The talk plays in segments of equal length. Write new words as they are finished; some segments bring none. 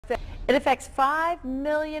It affects 5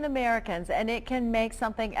 million Americans, and it can make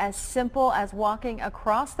something as simple as walking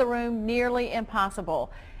across the room nearly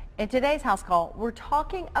impossible. In today's house call, we're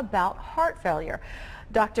talking about heart failure.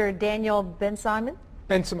 Dr. Daniel Bensimhon,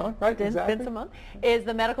 Right, exactly. Bensimhon is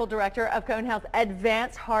the medical director of Cone Health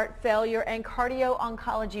Advanced Heart Failure and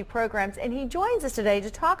Cardio-Oncology Programs, and he joins us today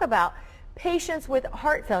to talk about patients with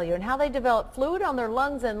heart failure and how they develop fluid on their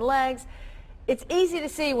lungs and legs. It's easy to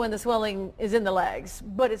see when the swelling is in the legs,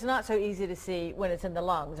 but it's not so easy to see when it's in the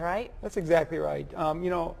lungs, right? That's exactly right.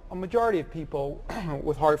 You know, a majority of people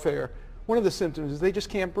with heart failure, one of the symptoms is they just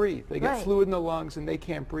can't breathe. They get fluid in the lungs and they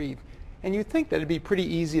can't breathe. And you'd think that it'd be pretty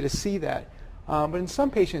easy to see that. But in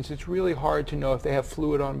some patients, it's really hard to know if they have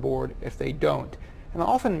fluid on board, if they don't. And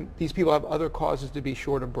often these people have other causes to be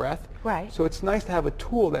short of breath. Right. So it's nice to have a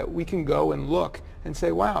tool that we can go and look and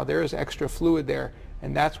say, wow, there is extra fluid there.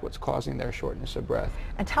 And that's what's causing their shortness of breath.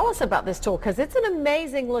 And tell us about this tool, because it's an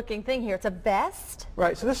amazing looking thing here. It's a vest.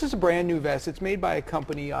 Right, so this is a brand new vest. It's made by a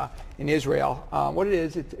company in Israel. What it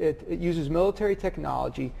is, it uses military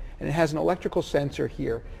technology, and it has an electrical sensor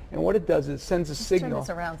here. And what it does is it sends a signal. Turn this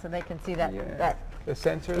around so they can see that. Yeah. The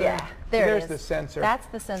sensor there? Yeah, there's the sensor. That's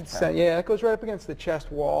the sensor. Yeah, it goes right up against the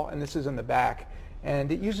chest wall, and this is in the back.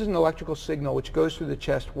 And it uses an electrical signal which goes through the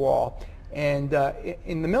chest wall. And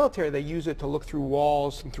in the military, they use it to look through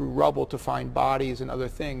walls and through rubble to find bodies and other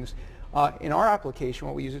things. In our application,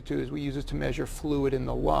 what we use it to is we use it to measure fluid in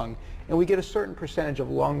the lung. And we get a certain percentage of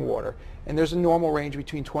lung water. And there's a normal range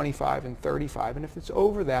between 25 and 35. And if it's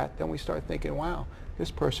over that, then we start thinking, wow, this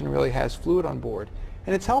person really has fluid on board.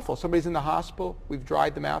 And it's helpful. Somebody's in the hospital, we've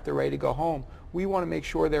dried them out, they're ready to go home. We want to make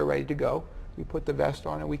sure they're ready to go. We put the vest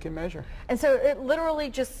on and we can measure. And so it literally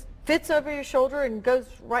just fits over your shoulder and goes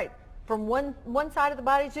right from one side of the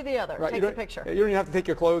body to the other. Right. Takes a picture. You don't even have to take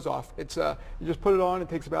your clothes off. It's you just put it on. It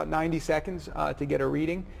takes about 90 seconds to get a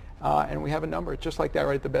reading, and we have a number just like that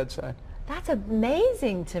right at the bedside. That's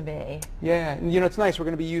amazing to me. Yeah, and you know, it's nice. We're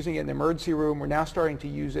going to be using it in the emergency room. We're now starting to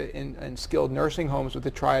use it in skilled nursing homes with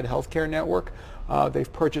the Triad healthcare network.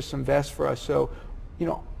 They've purchased some vests for us. So, you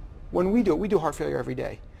know, when we do heart failure every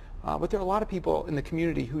day. But there are a lot of people in the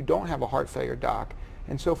community who don't have a heart failure doc.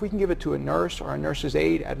 And so if we can give it to a nurse or a nurse's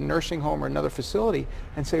aide at a nursing home or another facility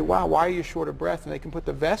and say, wow, why are you short of breath? And they can put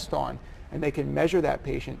the vest on and they can measure that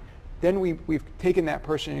patient, then we've taken that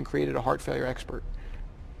person and created a heart failure expert.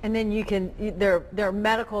 And then you can, there are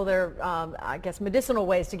medical, I guess medicinal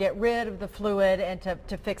ways to get rid of the fluid and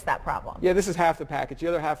to fix that problem. Yeah, this is half the package. The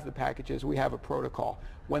other half of the package is we have a protocol.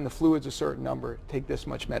 When the fluid's a certain number, take this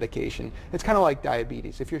much medication. It's kind of like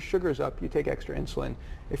diabetes. If your sugar's up, you take extra insulin.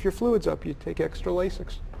 If your fluid's up, you take extra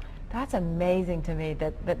Lasix. That's amazing to me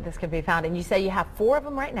that this can be found. And you say you have 4 of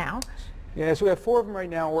them right now? Yeah, so we have 4 of them right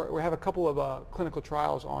now. We have a couple of clinical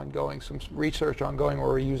trials ongoing, some research ongoing where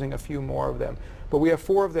we're using a few more of them. But we have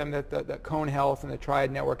 4 of them that Cone Health and the Triad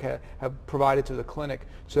Network have provided to the clinic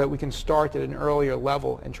so that we can start at an earlier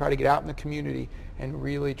level and try to get out in the community and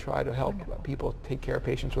really try to help people take care of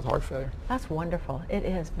patients with heart failure. That's wonderful. It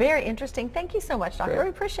is very interesting. Thank you so much, Doctor. Great. We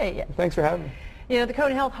appreciate it. Thanks for having me. You know, the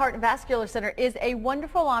Cone Health Heart and Vascular Center is a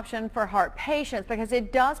wonderful option for heart patients because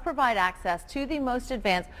it does provide access to the most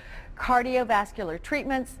advanced cardiovascular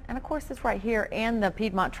treatments, and of course it's right here in the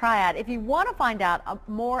Piedmont Triad. If you want to find out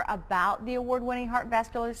more about the award-winning Heart and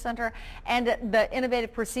Vascular Center and the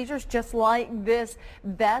innovative procedures just like this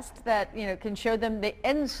vest that, you know, can show them the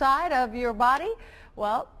inside of your body,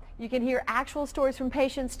 well, you can hear actual stories from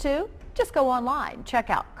patients too. Just go online, check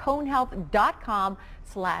out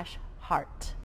conehealth.com/heart.